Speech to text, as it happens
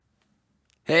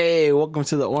Hey, welcome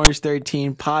to the Orange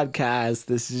 13 podcast.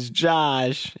 This is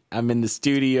Josh. I'm in the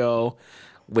studio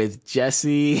with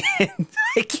Jesse.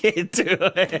 I can't do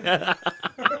it.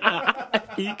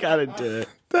 You gotta do it.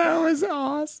 That was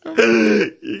awesome.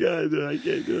 You gotta do it. I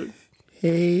can't do it.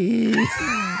 Hey.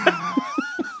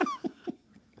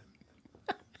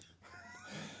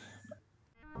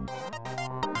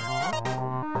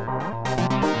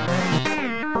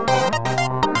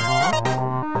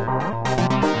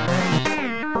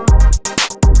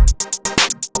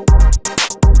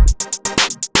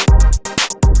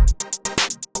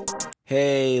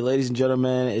 Hey, ladies and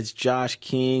gentlemen, it's Josh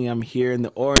King. I'm here in the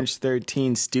Orange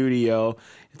 13 studio.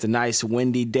 It's a nice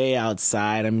windy day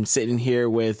outside. I'm sitting here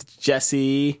with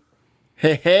Jesse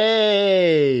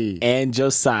Hey. and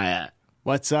Josiah.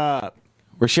 What's up?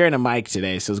 We're sharing a mic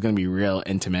today, so it's going to be real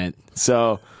intimate.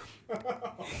 So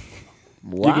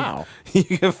Wow. you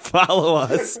can follow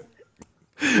us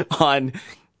on,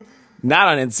 not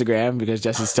on Instagram because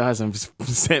Jesse still hasn't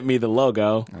sent me the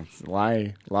logo, That's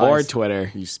lies. or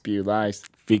Twitter You spew lies.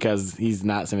 because he's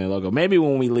not sending me the logo. Maybe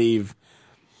when we leave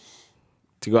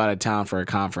to go out of town for a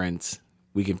conference,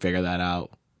 we can figure that out,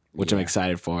 which I'm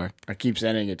excited for. I keep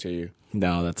sending it to you.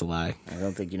 No, that's a lie. I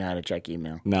don't think you know how to check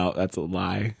email. No, that's a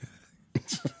lie.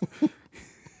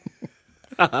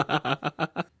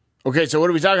 Okay, so what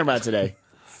are we talking about today?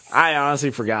 I honestly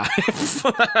forgot.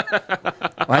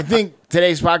 I think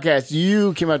today's podcast,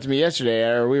 you came up to me yesterday,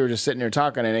 or we were just sitting there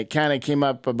talking, and it kind of came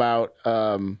up about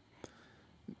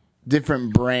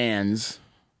different brands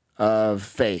of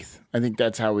faith. I think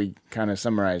that's how we kind of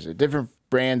summarize it. Different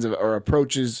brands of, or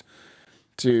approaches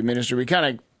to ministry. We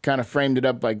kind of framed it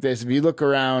up like this. If you look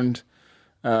around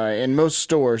in most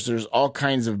stores, there's all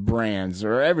kinds of brands,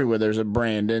 or everywhere there's a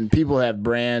brand, and people have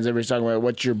brands. Everybody's talking about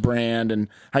what's your brand and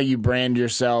how you brand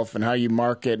yourself and how you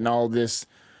market and all this.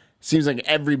 Seems like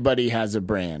everybody has a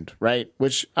brand, right?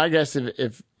 Which I guess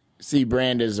if see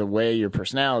brand is a way your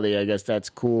personality, I guess that's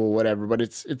cool, whatever. But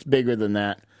it's bigger than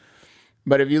that.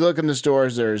 But if you look in the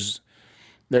stores, there's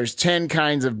 10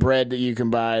 kinds of bread that you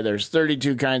can buy. There's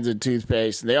 32 kinds of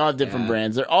toothpaste. They all have different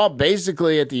brands. They're all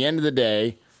basically, at the end of the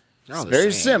day, it's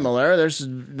very similar.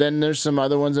 There's some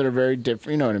other ones that are very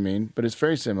different. You know what I mean? But it's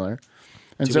very similar.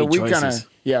 And Too so many we kind choices. of,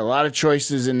 a lot of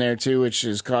choices in there too, which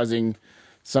is causing,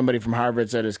 somebody from Harvard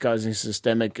said it's causing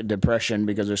systemic depression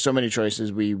because there's so many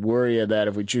choices. We worry that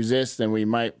if we choose this, then we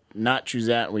might not choose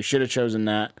that. We should have chosen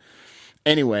that.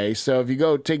 Anyway, so if you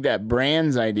go take that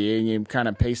brands idea and you kind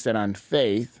of paste that on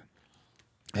faith,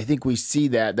 I think we see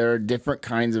that there are different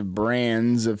kinds of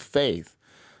brands of faith,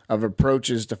 of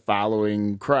approaches to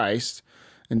following Christ.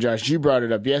 And Josh, you brought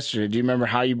it up yesterday. Do you remember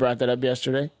how you brought that up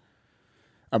yesterday?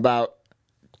 About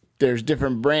there's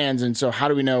different brands, and so how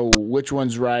do we know which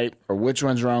one's right or which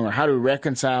one's wrong, or how do we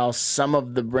reconcile some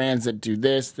of the brands that do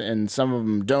this and some of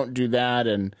them don't do that?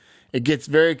 And it gets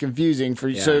very confusing.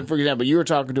 So, for example, you were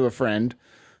talking to a friend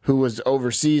who was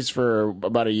overseas for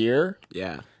about a year.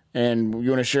 Yeah. And you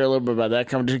want to share a little bit about that,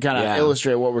 to kind of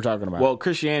illustrate what we're talking about? Well,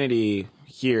 Christianity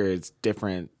here is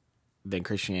different than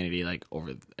Christianity it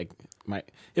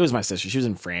was my sister. She was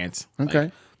in France. Okay.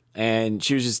 And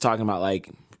she was just talking about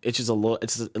it's just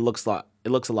it looks a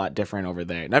lot different over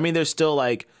there. I mean, there's still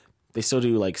they still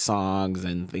do songs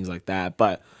and things like that,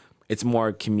 but it's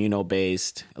more communal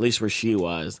based, at least where she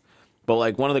was.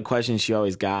 But one of the questions she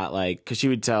always got, because she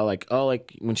would tell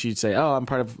when she'd say, "Oh, I'm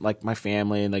part of my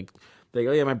family," and oh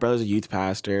yeah, my brother's a youth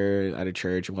pastor at a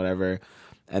church and whatever.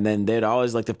 And then they'd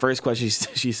always the first question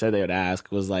she said they would ask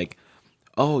was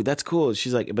 "Oh, that's cool."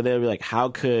 She's but they'd be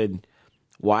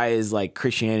why is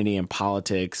Christianity and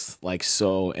politics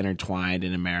so intertwined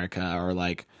in America? Or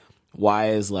why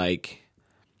is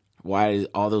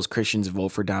all those Christians vote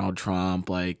for Donald Trump?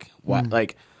 They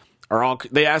ask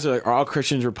her are all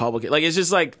Christians Republican? It's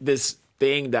just this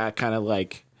thing that kind of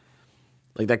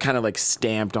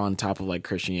stamped on top of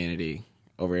Christianity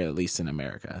over at least in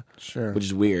America. Sure. Which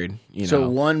is weird, So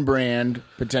one brand,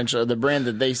 potentially the brand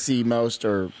that they see most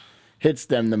or hits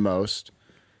them the most,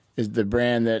 is the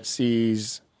brand that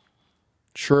sees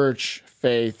church,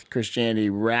 faith, Christianity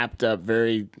wrapped up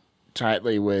very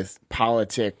tightly with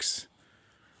politics,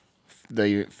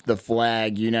 the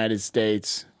flag, United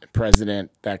States,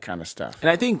 president, that kind of stuff. And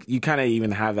I think you kind of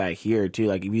even have that here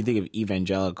too. If you think of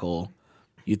evangelical,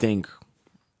 you think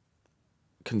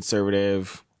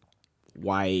conservative,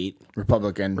 white,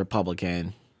 Republican.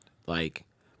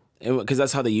 because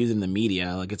that's how they use it in the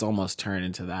media. It's almost turned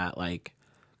into that.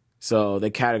 So they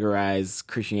categorize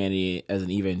Christianity as an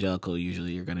evangelical.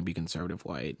 Usually, you're going to be conservative,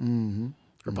 white,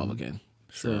 Republican.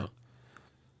 Sure. So,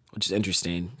 which is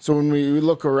interesting. So when we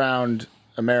look around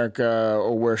America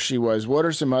or where she was, what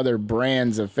are some other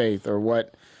brands of faith, or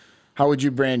how would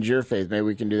you brand your faith? Maybe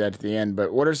we can do that at the end,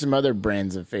 but what are some other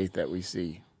brands of faith that we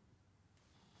see?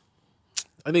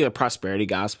 I think a prosperity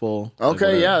gospel. Okay,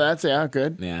 good.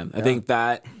 Yeah, I think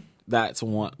that's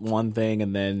one thing,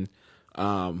 and then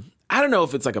I don't know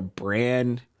if it's like a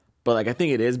brand, but like I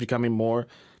think it is becoming more,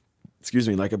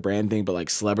 like a brand thing, but like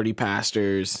celebrity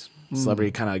pastors,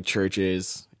 celebrity kind of like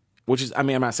churches, which is, I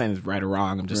mean, I'm not saying it's right or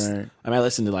wrong. I'm just, Right. I mean, I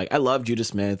listen to I love Judah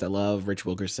Smith, I love Rich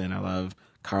Wilkerson, I love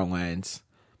Carl Lentz,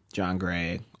 John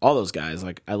Gray, all those guys.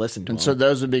 Like I listen to them. So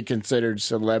those would be considered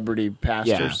celebrity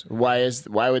pastors. Yeah.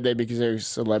 Why would they be considered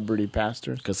celebrity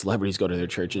pastors? Because celebrities go to their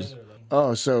churches.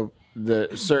 Oh, so the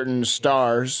certain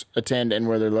stars attend and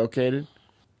where they're located?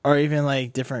 Or even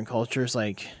like different cultures,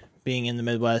 like being in the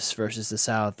Midwest versus the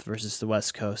South versus the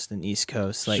West Coast and East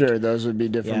Coast. Like, Sure, those would be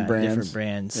different brands. Different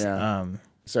brands. Yeah.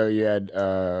 So you had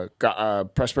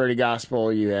prosperity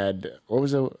gospel. You had, what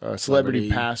was it? Celebrity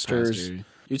pastors. pastor.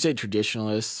 You'd say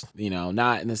traditionalists,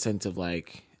 not in the sense of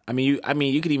like, you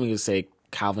could even say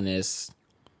Calvinists.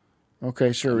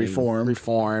 Okay, sure.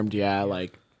 Reformed, yeah.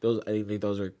 Like those, I think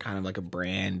those are kind of like a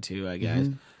brand too, I guess.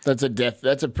 Mm-hmm.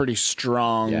 That's a pretty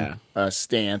strong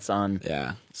stance on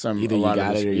some. Either a lot you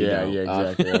got of it or you don't. Yeah,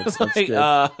 exactly. That's Like,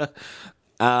 good.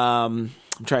 I'm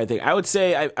trying to think. I would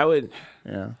say I would.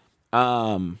 Yeah.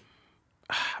 I'm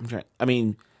trying. I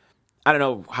mean, I don't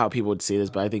know how people would see this,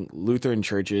 but I think Lutheran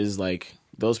churches, like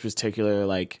those particular,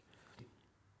 like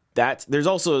that. There's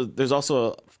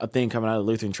also a thing coming out of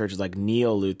Lutheran churches like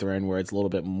Neo-Lutheran, where it's a little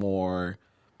bit more.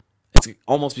 It's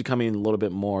almost becoming a little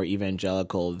bit more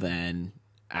evangelical than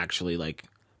actually like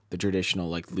the traditional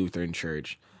like Lutheran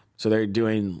church. So they're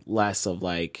doing less of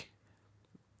like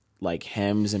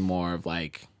hymns and more of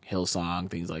like Hillsong,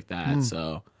 things like that.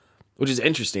 So, which is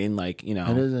interesting. Like, It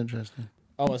is interesting.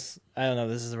 almost, I don't know if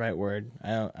this is the right word. I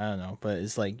don't know, but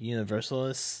it's like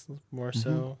Universalists more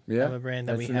so. Yeah, of a brand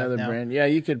that that's we have another now. brand. Yeah,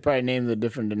 you could probably name the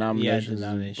different denominations,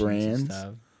 and brands. and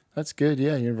stuff. That's good.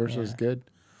 Yeah, Universal is good.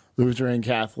 Lutheran,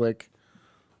 Catholic.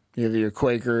 You have your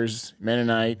Quakers,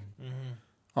 Mennonite,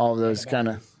 all of those kind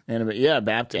of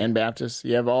Baptist.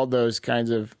 You have all those kinds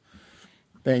of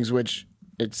things, which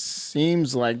it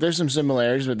seems like there's some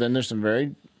similarities, but then there's some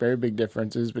very, very big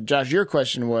differences. But Josh, your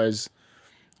question was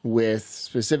with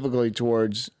specifically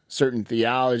towards certain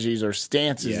theologies or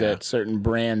stances that certain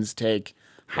brands take.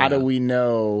 How do we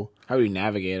know? how do we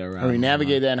navigate around? How do we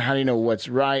navigate that? And how do you know what's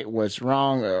right, what's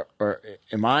wrong, or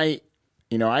am I?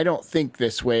 I don't think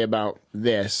this way about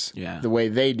this. Yeah. The way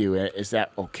they do it. Is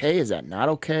that okay? Is that not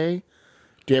okay?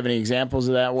 Do you have any examples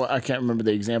of that? Well, I can't remember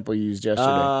the example you used yesterday.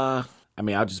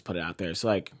 I'll just put it out there. So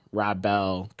like Rob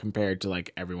Bell compared to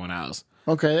like everyone else.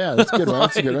 Okay, yeah, that's a good one.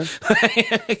 That's a good one.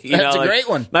 That's a great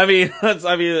one. I mean,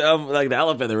 like the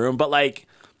elephant in the room, but like,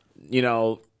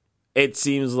 it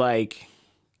seems like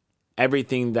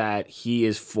everything that he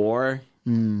is for,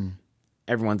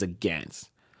 everyone's against.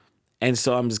 And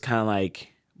so I'm just kind of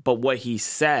like, but what he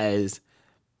says,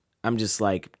 I'm just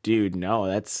like, dude, no,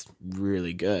 that's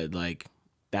really good. Like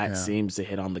that seems to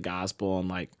hit on the gospel and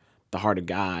like the heart of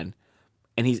God.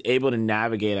 And he's able to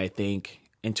navigate, I think,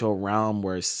 into a realm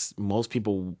where most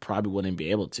people probably wouldn't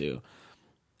be able to.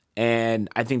 And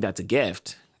I think that's a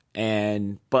gift.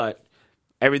 But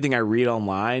everything I read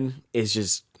online is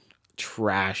just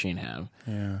trashing him.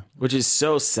 Yeah. Which is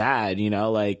so sad,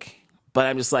 but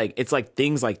I'm just like, it's like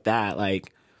things like that.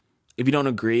 Like if you don't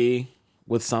agree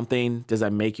with something, does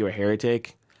that make you a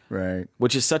heretic? Right.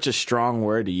 Which is such a strong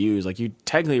word to use. Like you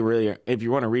technically really, if you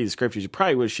want to read the scriptures, you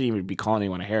probably shouldn't even be calling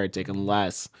anyone a heretic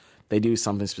unless they do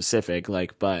something specific.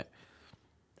 Like, but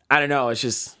I don't know. It's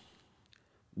just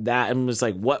that I'm just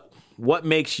like, what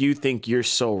makes you think you're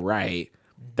so right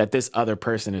that this other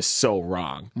person is so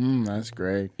wrong? That's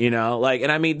great. Like,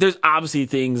 and I mean, there's obviously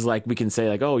things like we can say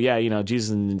like, oh yeah,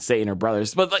 Jesus and Satan are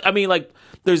brothers, but like, I mean, like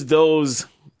there's those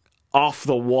off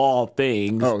the wall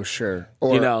things. Oh, sure.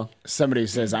 Or somebody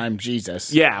says, I'm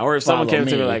Jesus. Yeah. Or if someone Follow came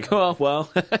to me me. like, oh, well,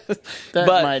 That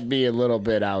might be a little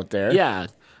bit out there. yeah.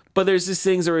 But there's these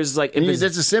things where it's like, if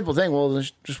It's a simple thing. Well,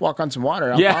 just walk on some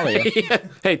water. I'll follow yeah, you.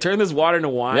 hey, turn this water into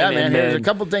wine. Yeah, man. and There's then- a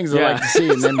couple things I'd like to see,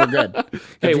 and then we're good.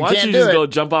 Hey, If why don't can't you do just it- go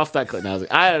jump off that cliff? And I was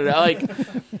like, I don't know. Like,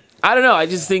 I don't know. I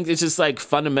just think it's just like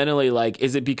fundamentally, like,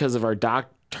 is it because of our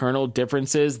doctrinal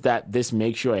differences that this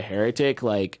makes you a heretic?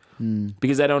 Like,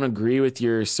 because I don't agree with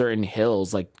your certain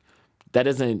hills, like, that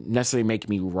doesn't necessarily make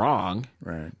me wrong,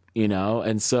 Right.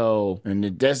 And so, And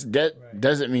it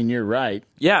doesn't mean you're right.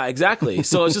 yeah, exactly.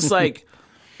 So it's just like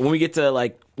when we get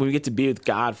to be with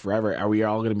God forever, are we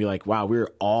all going to be like, wow, we're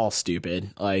all stupid,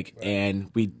 like,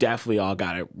 and we definitely all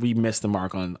got it. We missed the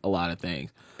mark on a lot of things.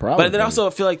 Probably. But then also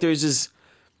I feel like there's just,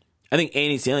 I think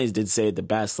Andy Stanley did say it the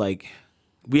best. Like,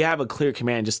 we have a clear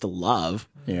command just to love.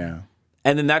 Yeah.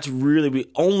 And then that's really the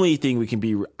only thing we can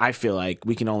be, I feel like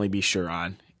we can only be sure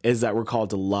on is that we're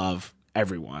called to love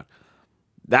everyone.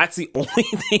 That's the only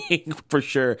thing for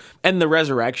sure. And the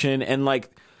resurrection and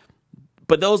like,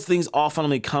 but those things all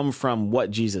fundamentally come from what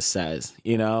Jesus says,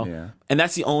 you know? Yeah. And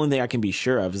that's the only thing I can be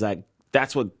sure of is that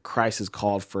that's what Christ has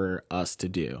called for us to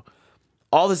do.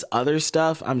 All this other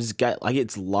stuff, I'm just like,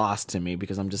 it's lost to me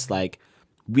because I'm just like,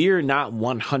 we're not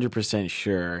 100%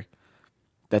 sure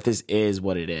that this is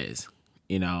what it is,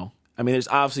 you know? I mean, there's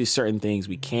obviously certain things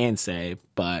we can say,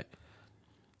 but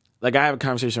like I have a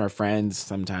conversation with my friends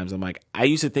sometimes. I'm like, I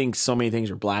used to think so many things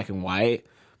were black and white,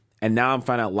 and now I'm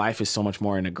finding out life is so much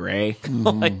more in a gray.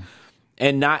 Like,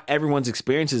 and not everyone's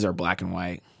experiences are black and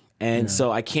white. And so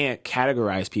I can't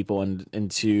categorize people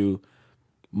into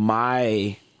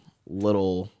my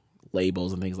little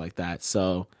labels and things like that.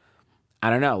 So I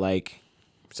don't know, like,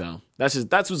 so that's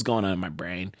what's going on in my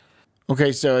brain.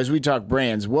 Okay, so as we talk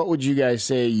brands, what would you guys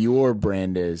say your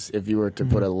brand is if you were to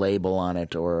put a label on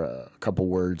it or a couple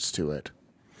words to it?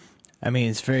 I mean,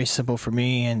 it's very simple for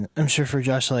me, and I'm sure for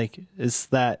Josh, like, it's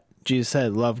that Jesus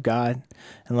said, love God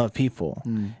and love people.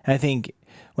 And I think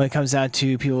when it comes down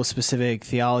to people's specific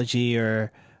theology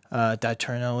or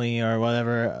doctrinally or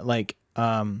whatever, like,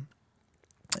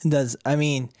 there's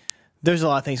a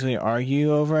lot of things we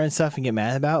argue over and stuff and get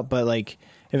mad about, but like,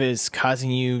 if it's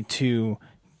causing you to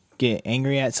get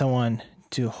angry at someone,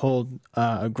 to hold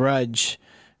a grudge,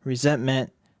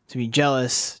 resentment, to be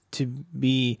jealous, to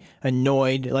be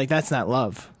annoyed, like that's not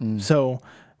love. So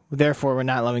therefore we're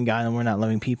not loving God and we're not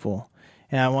loving people.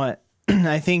 And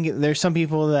I think there's some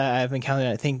people that I've encountered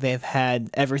that think they've had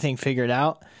everything figured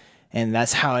out and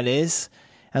that's how it is.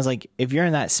 I was like, if you're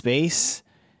in that space,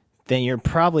 then you're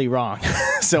probably wrong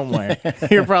somewhere.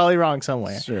 You're probably wrong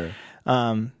somewhere. Sure.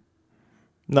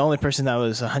 The only person that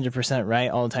was 100% right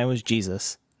all the time was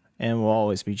Jesus, and will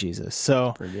always be Jesus.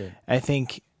 So I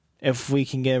think if we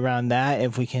can get around that,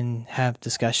 if we can have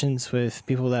discussions with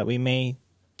people that we may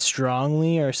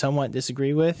strongly or somewhat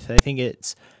disagree with, I think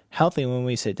it's healthy when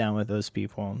we sit down with those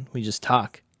people and we just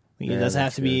talk. It doesn't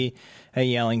have to be a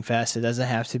yelling fest. It doesn't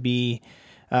have to be,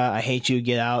 I hate you,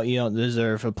 get out, you don't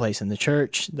deserve a place in the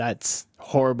church. That's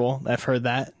horrible. I've heard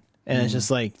that. And it's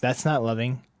just like, that's not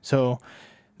loving. So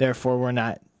therefore, we're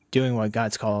not doing what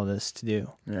God's called us to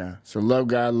do. Yeah. So love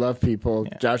God, love people.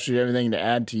 Yeah. Josh, do you have anything to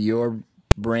add to your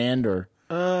brand or?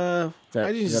 I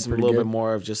just a pretty little good? bit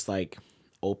more of just like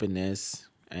openness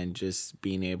and just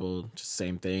being able, just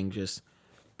same thing, just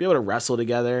be able to wrestle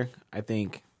together. I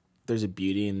think there's a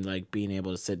beauty in like being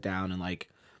able to sit down and like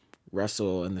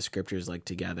wrestle in the scriptures like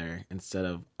together instead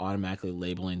of automatically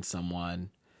labeling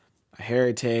someone a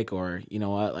heretic or, you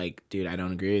know what, like, dude, I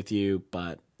don't agree with you,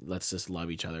 but let's just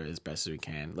love each other as best as we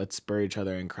can. Let's spur each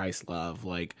other in Christ's love.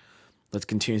 Like, let's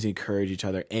continuously encourage each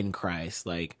other in Christ.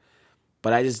 Like,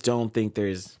 but I just don't think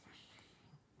there's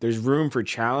room for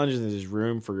challenge and there's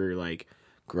room for like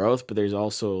growth, but there's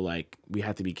also like we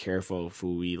have to be careful of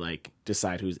who we like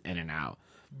decide who's in and out,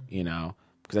 you know,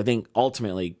 because I think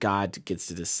ultimately God gets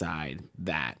to decide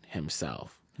that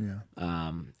himself. Yeah.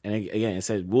 And again, it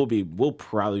said we'll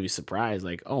probably be surprised,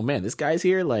 like, oh man, this guy's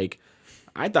here. Like,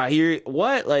 I thought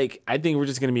what? Like, I think we're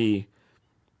just gonna be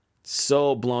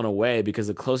so blown away because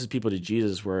the closest people to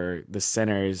Jesus were the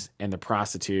sinners and the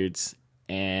prostitutes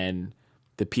and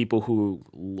the people who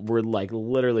were like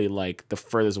literally like the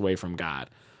furthest away from God.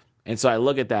 And so I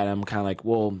look at that and I'm kind of like,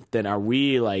 well, then are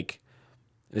we like,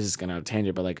 this is gonna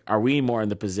tangent, but like, are we more in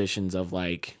the positions of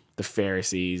like the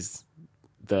Pharisees,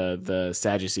 the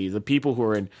Sadducees, the people who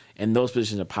are in those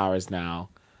positions of powers now?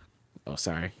 Oh,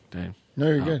 sorry. No,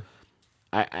 you're good.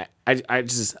 I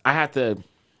have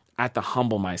to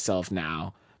humble myself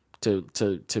now to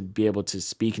be able to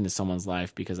speak into someone's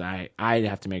life because I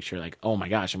have to make sure like, oh my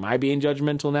gosh, am I being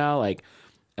judgmental now? Like,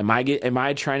 am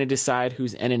I trying to decide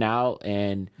who's in and out?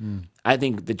 And I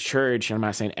think the church, and I'm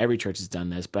not saying every church has done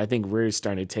this, but I think we're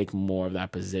starting to take more of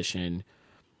that position.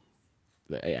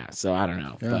 Yeah. So I don't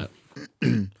know, but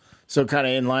So kind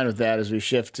of in line with that, as we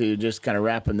shift to just kind of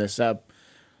wrapping this up,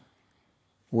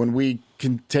 when we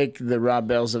can take the Rob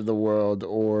Bells of the world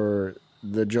or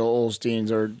the Joel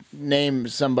Osteens or name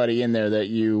somebody in there that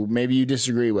maybe you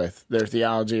disagree with their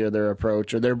theology or their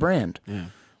approach or their brand. Yeah.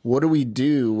 What do we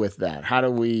do with that?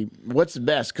 What's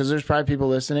best? Because there's probably people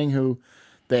listening who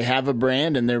they have a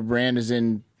brand and their brand is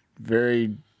in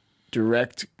very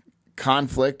direct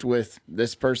conflict with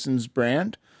this person's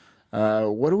brand.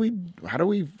 How do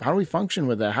we function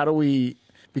with that?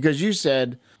 Because you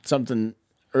said something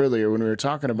earlier when we were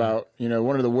talking about,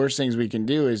 one of the worst things we can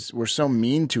do is we're so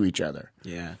mean to each other.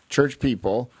 Yeah. Church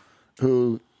people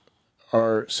who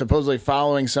are supposedly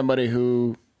following somebody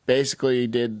who basically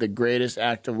did the greatest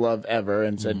act of love ever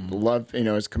and said love,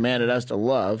 has commanded us to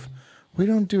love. We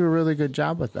don't do a really good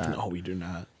job with that. No, we do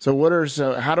not.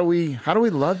 So how do we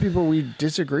love people we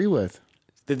disagree with?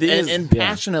 The thing And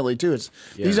passionately too.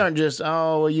 These aren't just,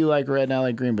 oh, well, you like red and I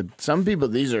like green, but some people,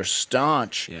 these are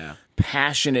staunch,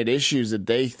 passionate issues that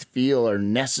they feel are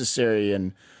necessary,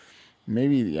 and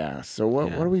maybe So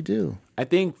what do we do? I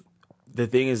think the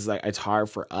thing is, like, it's hard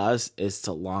for us is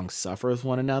to long suffer with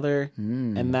one another,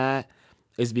 and that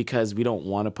is because we don't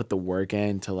want to put the work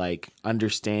into like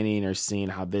understanding or seeing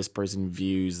how this person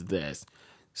views this.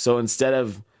 So instead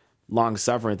of long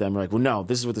suffering with them, we're like, well, no,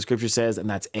 this is what the scripture says, and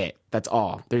that's it. That's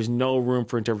all. There's no room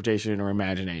for interpretation or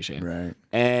imagination. Right.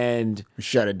 And we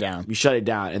shut it down.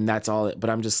 And that's all. But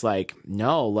I'm just like,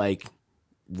 no, like,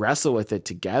 wrestle with it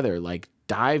together. Like,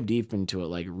 dive deep into it.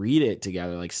 Like, read it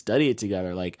together. Like, study it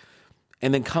together. Like,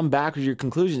 and then come back with your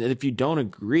conclusion. And if you don't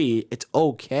agree, it's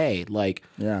okay. Like,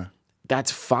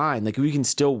 that's fine. Like, we can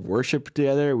still worship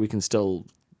together. We can still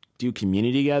do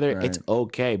community together. Right. It's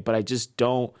okay. But I just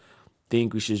don't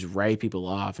think we should just write people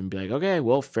off and be like, okay,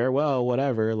 well, farewell,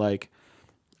 whatever. Like,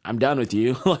 I'm done with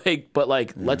you.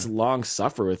 Let's long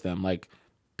suffer with them. Like,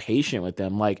 patient with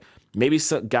them. Like, maybe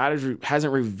God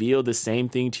hasn't revealed the same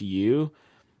thing to you,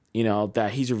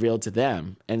 that he's revealed to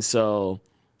them. And so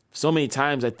many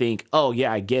times I think, oh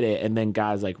yeah, I get it. And then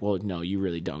God's like, well, no, you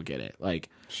really don't get it. Like,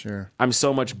 sure, I'm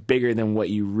so much bigger than what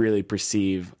you really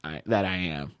perceive that I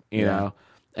am, you know?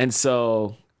 And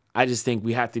so I just think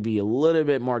we have to be a little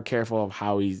bit more careful of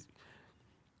how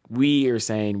we are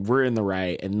saying we're in the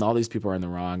right and all these people are in the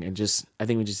wrong. And I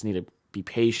think we just need to be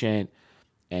patient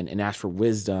and ask for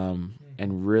wisdom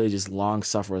and really just long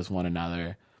suffer with one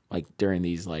another, like during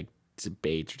these like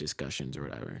debates or discussions or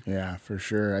whatever. Yeah, for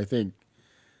sure. I think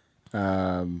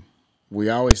we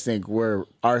always think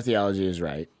our theology is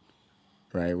right?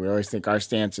 We always think our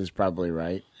stance is probably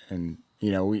right. And,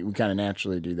 we kind of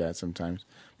naturally do that sometimes.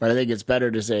 But I think it's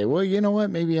better to say, well, you know what?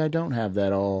 Maybe I don't have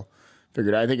that all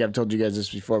figured out. I think I've told you guys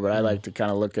this before, but I like to kind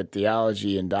of look at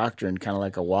theology and doctrine kind of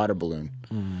like a water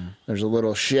balloon. There's a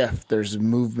little shift. There's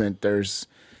movement. There's,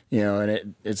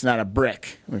 and it's not a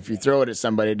brick. If you throw it at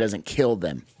somebody, it doesn't kill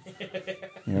them.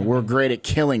 We're great at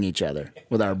killing each other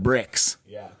with our bricks.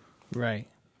 Yeah. Right.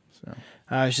 So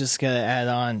I was just going to add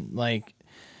on, like,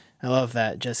 I love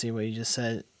that, Jesse, what you just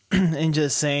said. And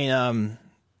just saying,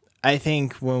 I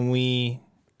think when we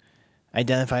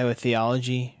identify with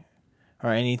theology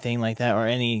or anything like that, or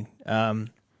any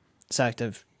sect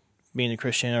of being a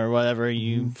Christian or whatever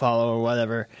you follow or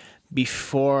whatever,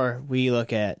 before we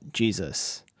look at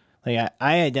Jesus. Like,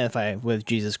 I identify with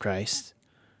Jesus Christ,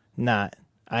 not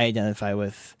I identify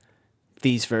with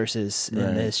these verses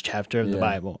in this chapter of the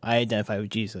Bible. I identify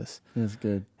with Jesus. That's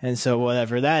good. And so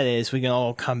whatever that is, we can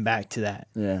all come back to that.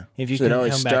 Yeah. If you should can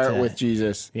always come back to start that. with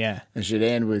Jesus. Yeah. It should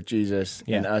end with Jesus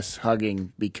and us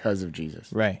hugging because of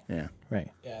Jesus. Right. Yeah. Right.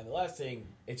 Yeah. And the last thing,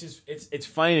 it's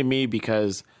funny to me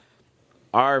because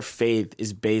our faith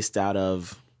is based out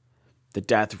of the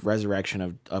death,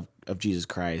 resurrection of Jesus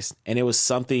Christ. And it was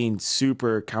something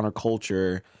super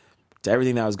counterculture to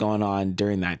everything that was going on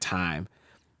during that time.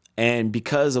 And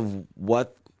because of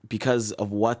what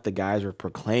the guys were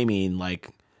proclaiming, like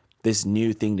this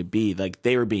new thing to be, like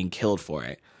they were being killed for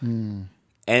it. And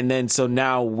then so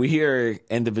now we're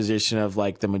in the position of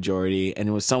like the majority,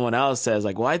 and when someone else says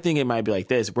like, well, I think it might be like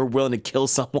this, we're willing to kill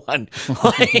someone,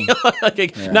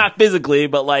 not physically,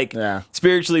 but like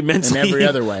spiritually, mentally, in every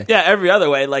other way. Yeah, every other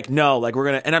way. Like, no, like we're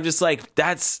gonna, and I'm just like,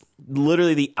 that's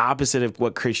literally the opposite of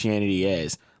what Christianity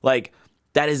is. Like,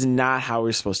 that is not how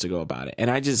we're supposed to go about it.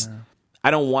 And I just,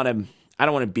 I don't want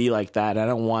to be like that. I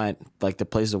don't want like the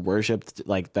place of worship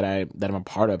like that I'm a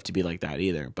part of to be like that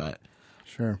either. But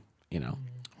sure,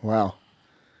 Wow.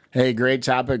 Hey, great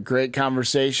topic, great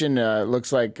conversation. It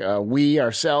looks like we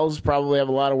ourselves probably have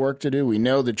a lot of work to do. We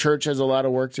know the church has a lot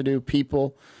of work to do.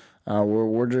 People,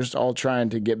 we're just all trying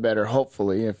to get better.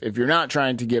 Hopefully, if you're not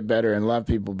trying to get better and love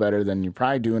people better, then you're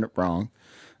probably doing it wrong.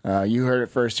 You heard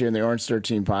it first here in the Orange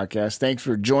 13 podcast. Thanks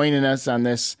for joining us on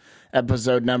this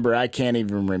episode number. I can't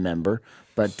even remember,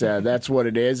 but that's what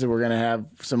it is. And we're going to have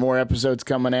some more episodes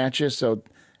coming at you. So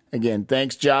again,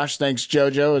 thanks, Josh. Thanks,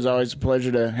 JoJo. It's always a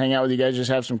pleasure to hang out with you guys.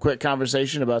 Just have some quick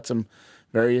conversation about some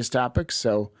various topics.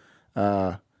 So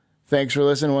thanks for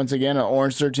listening once again to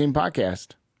Orange 13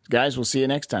 podcast. Guys, we'll see you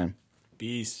next time.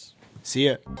 Peace. See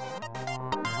ya.